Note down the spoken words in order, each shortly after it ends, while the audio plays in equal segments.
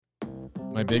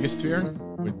My biggest fear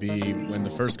would be when the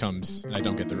first comes and I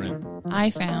don't get the rent. I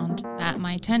found that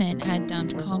my tenant had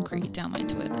dumped concrete down my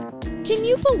toilet. Can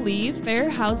you believe Fair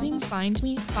Housing fined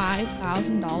me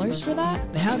 $5,000 for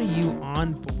that? How do you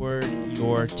onboard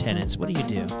your tenants? What do you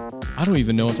do? I don't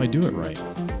even know if I do it right.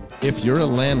 If you're a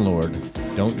landlord,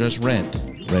 don't just rent,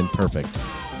 rent perfect.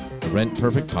 The Rent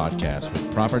Perfect podcast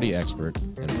with property expert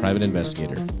and private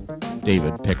investigator,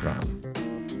 David Pickron.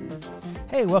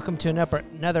 Hey, welcome to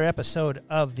another episode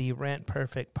of the Rent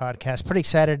Perfect podcast. Pretty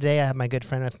excited today. I have my good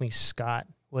friend with me, Scott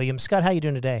Williams. Scott, how you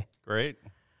doing today? Great.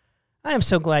 I am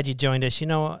so glad you joined us. You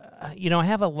know, I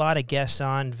have a lot of guests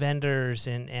on, vendors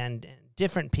and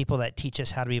different people that teach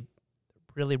us how to be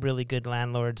really, really good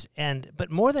landlords.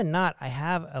 But more than not, I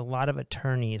have a lot of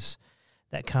attorneys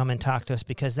that come and talk to us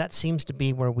because that seems to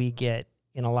be where we get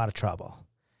in a lot of trouble.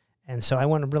 And so I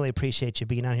want to really appreciate you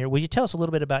being on here. Would you tell us a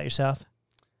little bit about yourself?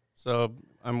 So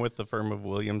I'm with the firm of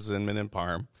Williams, Inman, and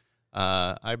Parham.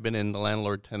 I've been in the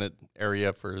landlord-tenant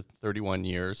area for 31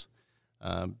 years,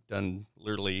 done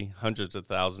literally hundreds of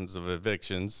thousands of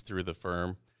evictions through the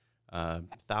firm,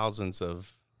 thousands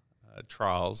of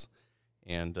trials,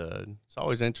 and it's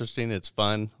always interesting. It's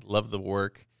fun. Love the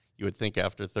work. You would think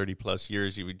after 30-plus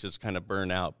years you would just kind of burn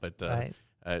out, but Right.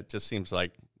 It just seems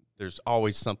like there's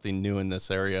always something new in this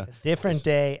area. It's a different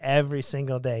day every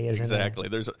single day, isn't Exactly.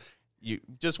 You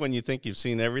just when you think you've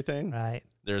seen everything, Right.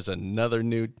 there's another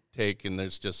new take, and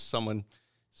there's just someone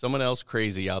else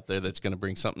crazy out there that's going to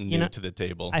bring something new to the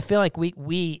table. I feel like we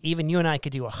even you and I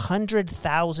could do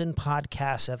 100,000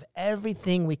 podcasts of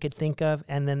everything we could think of,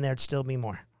 and then there'd still be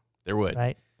more. There would,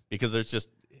 right? Because there's just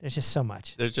so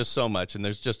much. There's just so much, and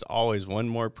there's just always one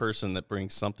more person that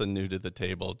brings something new to the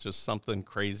table. Just something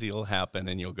crazy will happen,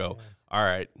 and you'll go, all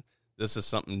right, this is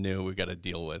something new we got to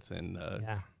deal with, and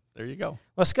there you go.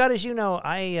 Well, Scott, as you know,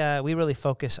 we really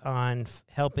focus on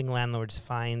helping landlords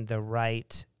find the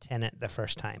right tenant the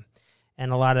first time.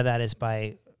 And a lot of that is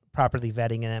by properly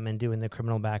vetting them and doing the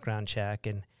criminal background check.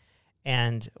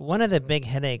 And one of the big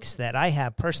headaches that I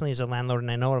have personally as a landlord,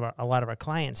 and I know a lot of our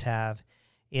clients have,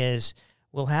 is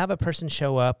we'll have a person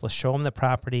show up, we'll show them the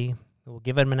property, we'll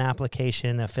give them an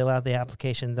application, they'll fill out the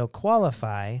application, they'll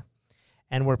qualify,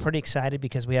 and we're pretty excited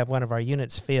because we have one of our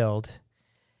units filled.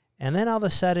 And then all of a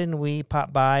sudden we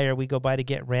pop by or we go by to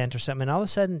get rent or something, and all of a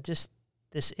sudden just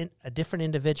a different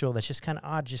individual that's just kind of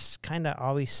odd, just kind of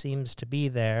always seems to be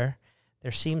there.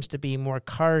 There seems to be more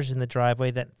cars in the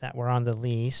driveway that were on the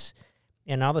lease.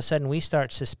 And all of a sudden we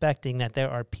start suspecting that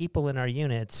there are people in our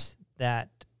units that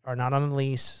are not on the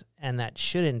lease and that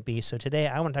shouldn't be. So today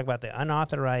I want to talk about the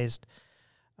unauthorized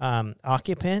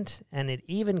occupant, and it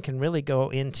even can really go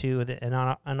into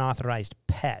an unauthorized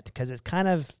pet because it's kind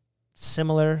of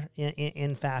similar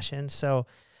in fashion. So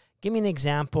give me an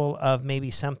example of maybe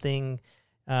something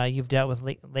you've dealt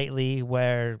with lately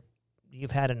where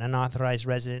you've had an unauthorized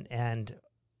resident. And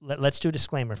let's do a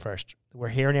disclaimer first. We're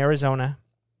here in Arizona.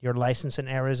 You're licensed in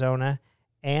Arizona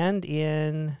and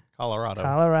in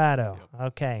Colorado. Yep.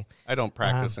 Okay. I don't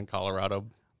practice in Colorado.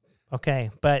 Okay,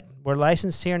 but we're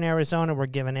licensed here in Arizona. We're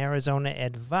giving Arizona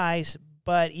advice,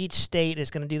 but each state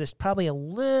is going to do this probably a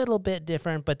little bit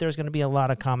different, but there's going to be a lot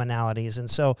of commonalities. And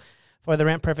so for the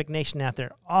Rent Perfect Nation out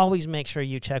there, always make sure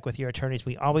you check with your attorneys.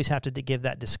 We always have to give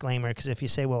that disclaimer, because if you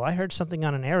say, well, I heard something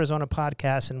on an Arizona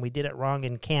podcast and we did it wrong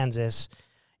in Kansas,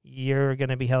 you're going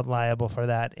to be held liable for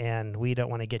that, and we don't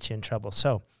want to get you in trouble.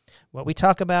 So what we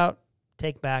talk about,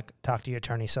 take back, talk to your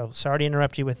attorney. So sorry to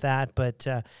interrupt you with that, but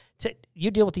you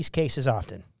deal with these cases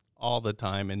often. All the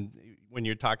time, and when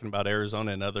you're talking about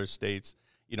Arizona and other states,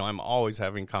 I'm always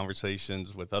having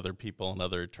conversations with other people and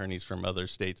other attorneys from other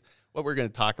states. What we're going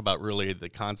to talk about really, the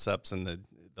concepts and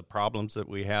the problems that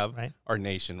we have are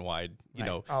nationwide.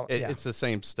 It's the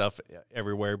same stuff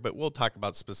everywhere, but we'll talk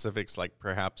about specifics like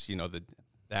perhaps,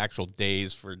 the actual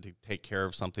days to take care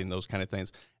of something, those kind of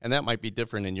things. And that might be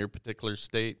different in your particular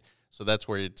state. So that's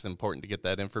where it's important to get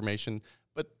that information.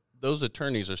 But those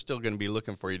attorneys are still going to be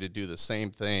looking for you to do the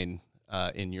same thing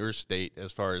in your state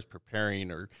as far as preparing,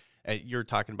 or you're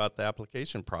talking about the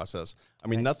application process. I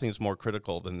mean, nothing's more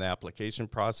critical than the application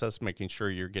process, making sure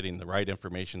you're getting the right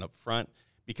information up front,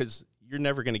 because you're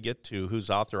never going to get to who's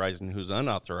authorized and who's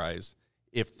unauthorized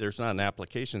if there's not an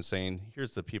application saying,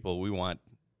 here's the people we want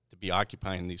to be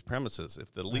occupying these premises,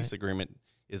 if the lease agreement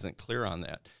isn't clear on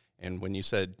that. And when you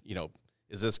said,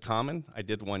 is this common? I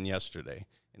did one yesterday,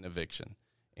 an eviction,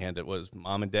 and it was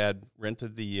mom and dad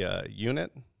rented the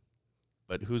unit,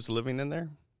 but who's living in there?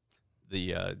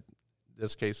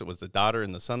 This case, it was the daughter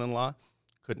and the son-in-law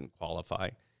couldn't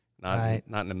qualify, not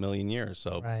in a million years.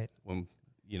 So when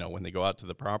they go out to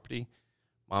the property,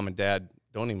 mom and dad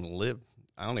don't even live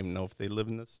I don't even know if they live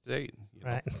in this state.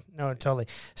 Right. No, totally.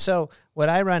 So what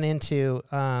I run into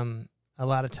a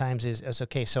lot of times is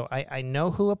okay, so I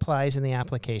know who applies in the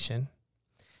application,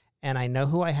 and I know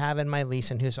who I have in my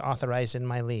lease and who's authorized in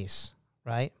my lease,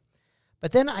 right?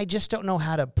 But then I just don't know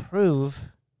how to prove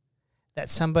that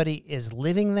somebody is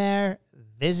living there,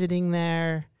 visiting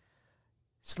there,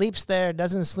 sleeps there,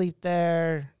 doesn't sleep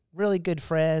there, really good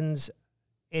friends.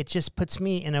 It just puts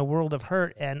me in a world of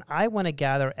hurt, and I want to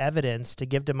gather evidence to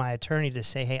give to my attorney to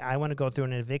say, hey, I want to go through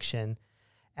an eviction.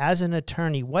 As an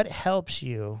attorney, what helps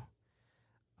you,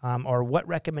 or what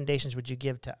recommendations would you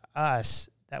give to us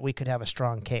that we could have a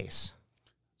strong case?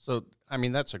 So, I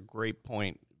mean, that's a great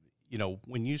point. You know,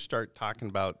 when you start talking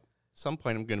about some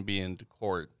point I'm going to be into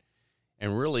court,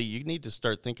 and really you need to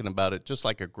start thinking about it just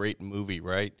like a great movie,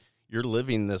 right? You're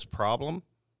living this problem,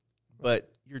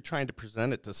 but you're trying to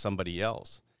present it to somebody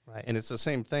else. Right. And it's the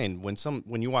same thing.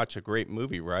 When you watch a great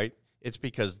movie, right, it's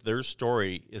because their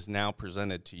story is now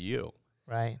presented to you.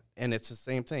 Right. And it's the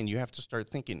same thing. You have to start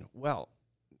thinking, well,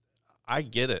 I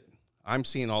get it. I'm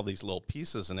seeing all these little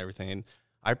pieces and everything, and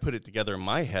I put it together in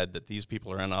my head that these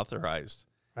people are unauthorized.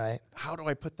 Right. How do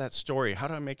I put that story? How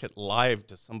do I make it live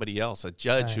to somebody else? A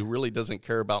judge who Right. really doesn't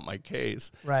care about my case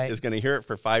Right. is going to hear it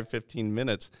for 5-15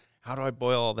 minutes. How do I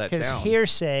boil all that down? Because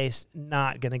hearsay's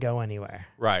not going to go anywhere.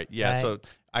 Right. Yeah. Right. So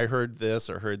I heard this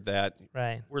or heard that.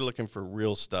 Right. We're looking for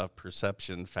real stuff,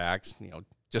 perception, facts.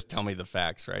 Just tell me the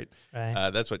facts, right?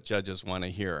 Right. That's what judges want to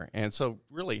hear. And so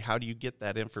really, how do you get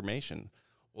that information?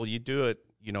 Well, you do it,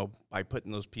 by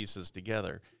putting those pieces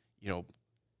together,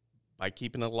 by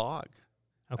keeping a log.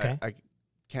 Okay. I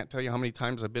can't tell you how many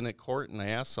times I've been at court and I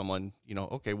asked someone,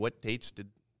 okay, what dates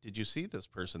did you see this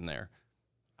person there?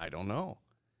 I don't know.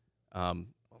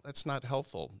 Well, that's not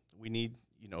helpful. We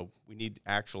need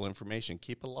actual information.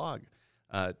 Keep a log.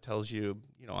 It tells you,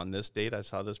 on this date I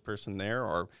saw this person there,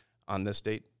 or on this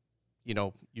date,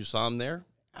 you saw him there.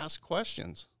 Ask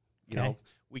questions. Okay.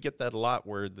 We get that a lot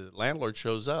where the landlord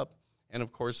shows up, and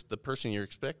of course the person you're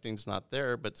expecting is not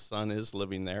there, but son is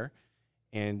living there,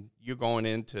 and you're going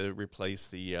in to replace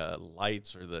the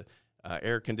lights or the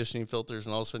air conditioning filters,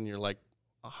 and all of a sudden you're like,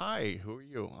 oh, hi, who are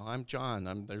you? Oh, I'm John.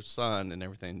 I'm their son and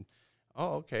everything.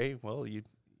 Oh, okay. Well, you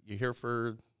here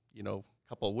for, a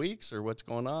couple of weeks, or what's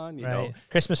going on? You know,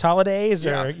 Christmas holidays,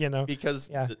 Yeah, or, because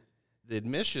Yeah. the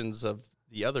admissions of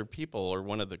the other people are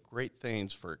one of the great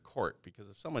things for a court, because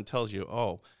if someone tells you,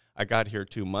 oh, I got here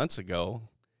 2 months ago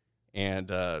and,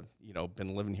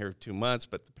 been living here 2 months,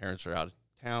 but the parents are out of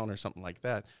town or something like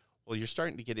that, well, you're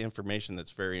starting to get information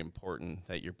that's very important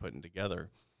that you're putting together.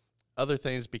 Other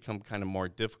things become kind of more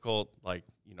difficult, like,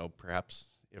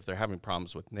 perhaps if they're having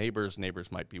problems with neighbors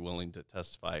might be willing to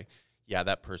testify, yeah,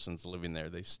 that person's living there.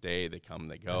 They stay, they come,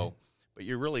 they go. Right. But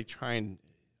you're really trying,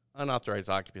 unauthorized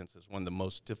occupants is one of the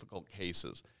most difficult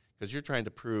cases, because you're trying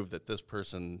to prove that this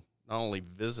person not only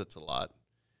visits a lot,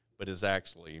 but is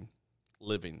actually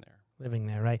living there. Living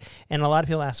there, right? And a lot of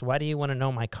people ask, why do you want to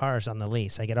know my cars on the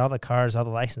lease? I get all the cars, all the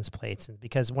license plates. And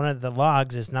because one of the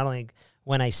logs is not only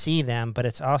when I see them, but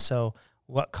it's also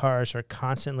what cars are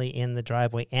constantly in the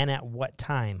driveway and at what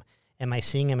time. Am I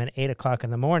seeing them at 8 o'clock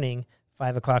in the morning,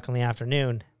 5 o'clock in the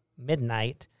afternoon,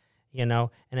 midnight, And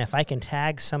if I can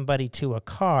tag somebody to a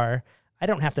car, I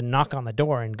don't have to knock on the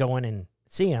door and go in and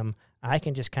see them. I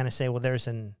can just kind of say, well, there's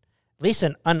at least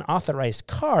an unauthorized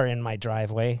car in my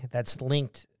driveway that's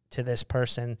linked to this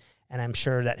person, and I'm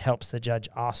sure that helps the judge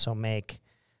also make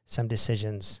some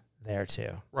decisions there too.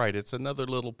 Right. It's another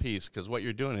little piece, because what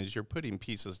you're doing is you're putting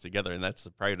pieces together, and that's the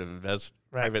private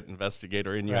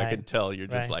investigator in you. Right. I can tell you're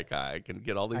just Right. like, I can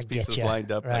get all these I pieces getcha.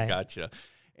 lined up. Right. I gotcha.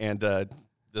 And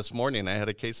this morning, I had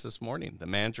a case this morning. The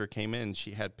manager came in.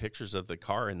 She had pictures of the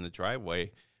car in the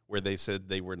driveway where they said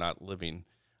they were not living.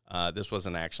 This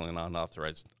wasn't actually an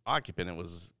unauthorized occupant.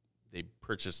 They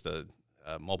purchased a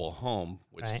mobile home,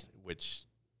 which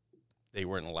they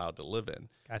weren't allowed to live in.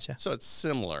 Gotcha. So it's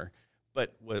similar.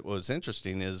 But what was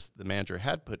interesting is the manager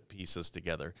had put pieces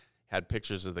together, had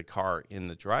pictures of the car in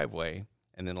the driveway,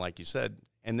 and then, like you said,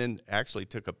 and then actually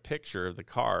took a picture of the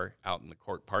car out in the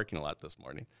court parking lot this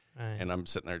morning. Right. And I'm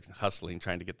sitting there hustling,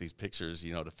 trying to get these pictures,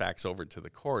 to fax over to the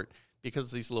court, because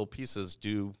these little pieces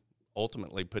do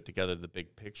ultimately put together the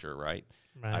big picture, right?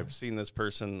 Right. I've seen this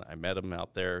person. I met them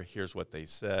out there. Here's what they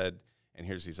said. And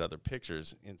here's these other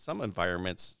pictures. In some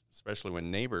environments, especially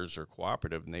when neighbors are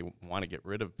cooperative and they want to get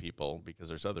rid of people because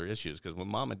there's other issues, because when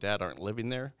mom and dad aren't living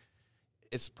there,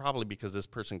 it's probably because this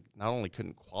person not only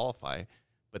couldn't qualify,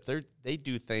 but they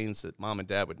do things that mom and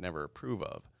dad would never approve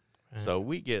of. Right. So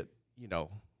we get,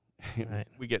 Right.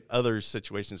 we get other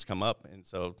situations come up. And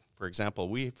so, for example,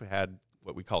 we've had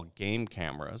what we call game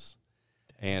cameras.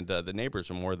 And the neighbors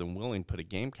are more than willing to put a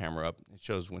game camera up. It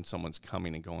shows when someone's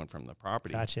coming and going from the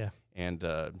property. Gotcha. And,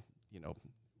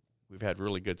 we've had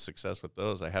really good success with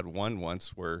those. I had one once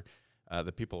where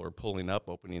the people are pulling up,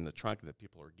 opening the trunk, and the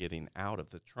people are getting out of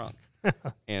the trunk.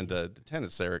 And the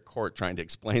tenant's there at court trying to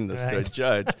explain this to a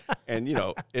judge. And,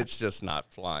 it's just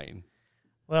not flying.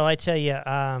 Well, I tell you,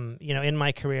 in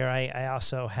my career, I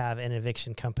also have an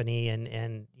eviction company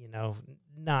and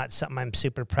not something I'm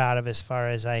super proud of as far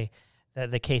as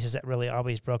the cases that really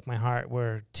always broke my heart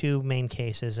were two main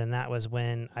cases, and that was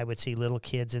when I would see little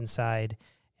kids inside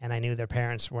and I knew their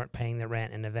parents weren't paying the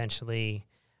rent and eventually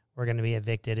were going to be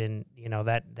evicted, and,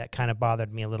 that kind of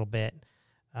bothered me a little bit,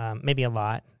 maybe a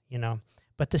lot,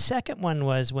 But the second one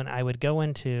was when I would go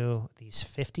into these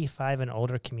 55 and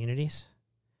older communities,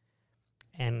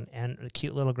 and the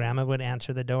cute little grandma would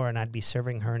answer the door, and I'd be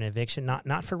serving her an eviction,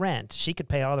 not for rent. She could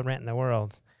pay all the rent in the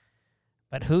world.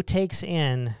 But who takes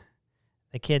in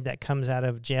the kid that comes out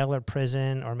of jail or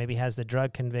prison or maybe has the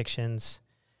drug convictions?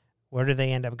 Where do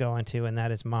they end up going to? And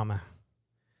that is mama.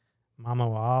 Mama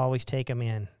will always take them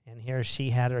in. And here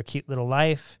she had her cute little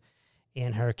life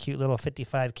in her cute little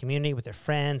 55 community with her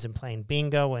friends and playing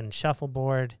bingo and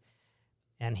shuffleboard.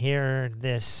 And here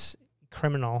this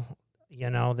criminal,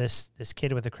 this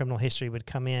kid with a criminal history would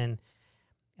come in.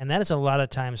 And that is a lot of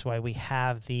times why we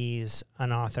have these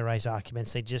unauthorized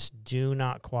occupants. They just do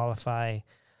not qualify.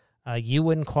 You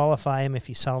wouldn't qualify them if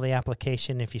you saw the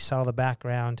application, if you saw the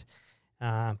background.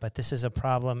 But this is a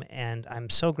problem, and I'm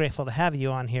so grateful to have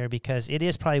you on here because it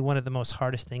is probably one of the most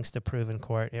hardest things to prove in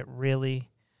court. It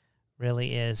really,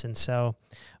 really is. And so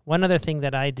one other thing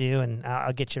that I do, and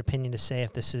I'll get your opinion to say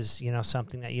if this is,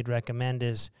 something that you'd recommend,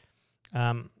 is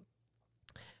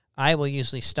I will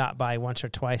usually stop by once or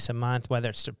twice a month, whether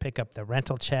it's to pick up the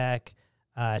rental check,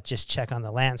 just check on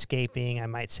the landscaping. I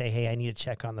might say, hey, I need to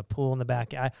check on the pool in the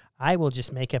back. I will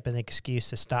just make up an excuse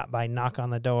to stop by, knock on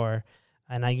the door.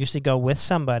 And I usually go with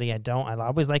somebody. I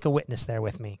always like a witness there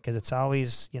with me because it's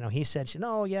always, he said,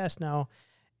 no, yes, no.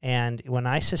 And when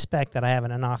I suspect that I have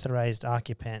an unauthorized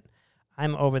occupant,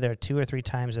 I'm over there 2 or 3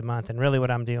 times a month. And really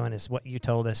what I'm doing is what you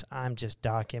told us. I'm just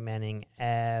documenting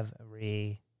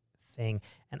everything.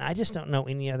 And I just don't know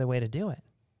any other way to do it.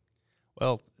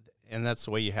 Well, and that's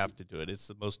the way you have to do it. It's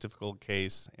the most difficult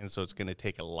case, and so it's going to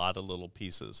take a lot of little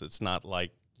pieces. It's not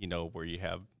like, where you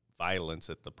have violence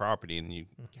at the property and you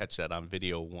catch that on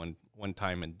video one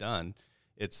time and done.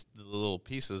 It's the little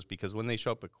pieces, because when they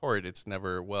show up at court, it's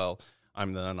never, well,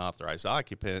 I'm the unauthorized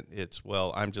occupant. It's,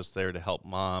 well, I'm just there to help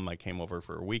mom. I came over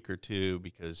for a week or two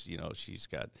because, she's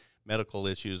got medical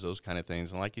issues, those kind of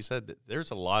things. And like you said,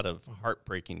 there's a lot of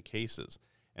heartbreaking cases.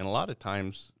 And a lot of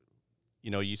times,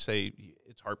 you say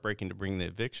it's heartbreaking to bring the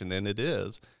eviction, and it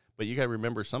is. But you got to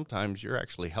remember, sometimes you're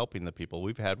actually helping the people.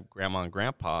 We've had grandma and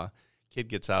grandpa, kid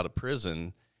gets out of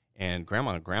prison, and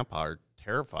grandma and grandpa are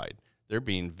terrified. They're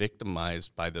being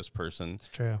victimized by this person. It's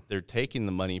true. They're taking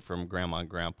the money from grandma and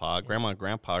grandpa. Yeah. Grandma and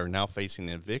grandpa are now facing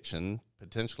eviction,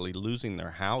 potentially losing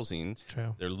their housing. It's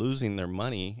true. They're losing their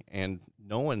money, and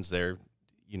no one's there,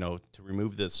 to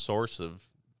remove this source of,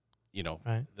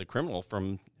 right, the criminal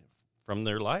from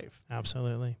their life.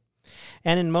 Absolutely.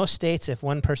 And in most states, if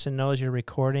one person knows you're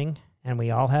recording, and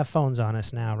we all have phones on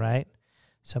us now, right?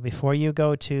 So before you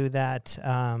go to that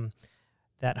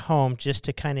home, just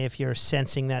to kind of, if you're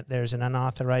sensing that there's an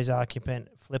unauthorized occupant,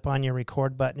 flip on your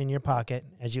record button in your pocket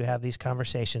as you have these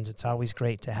conversations. It's always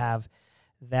great to have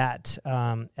that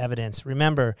evidence.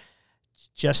 Remember,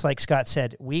 just like Scott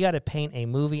said, we got to paint a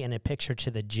movie and a picture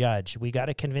to the judge. We got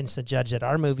to convince the judge that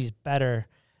our movie's better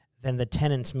than the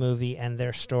tenant's movie and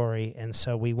their story. And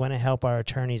so we want to help our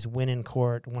attorneys win in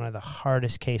court, one of the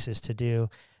hardest cases to do.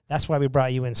 That's why we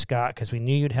brought you in, Scott, because we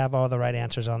knew you'd have all the right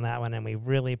answers on that one, and we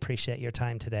really appreciate your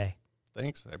time today.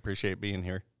 Thanks. I appreciate being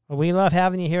here. Well, we love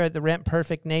having you here at the Rent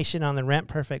Perfect Nation on the Rent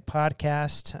Perfect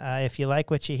podcast. If you like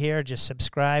what you hear, just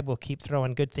subscribe. We'll keep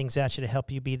throwing good things at you to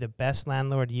help you be the best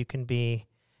landlord you can be.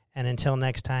 And until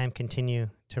next time, continue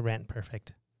to rent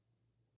perfect.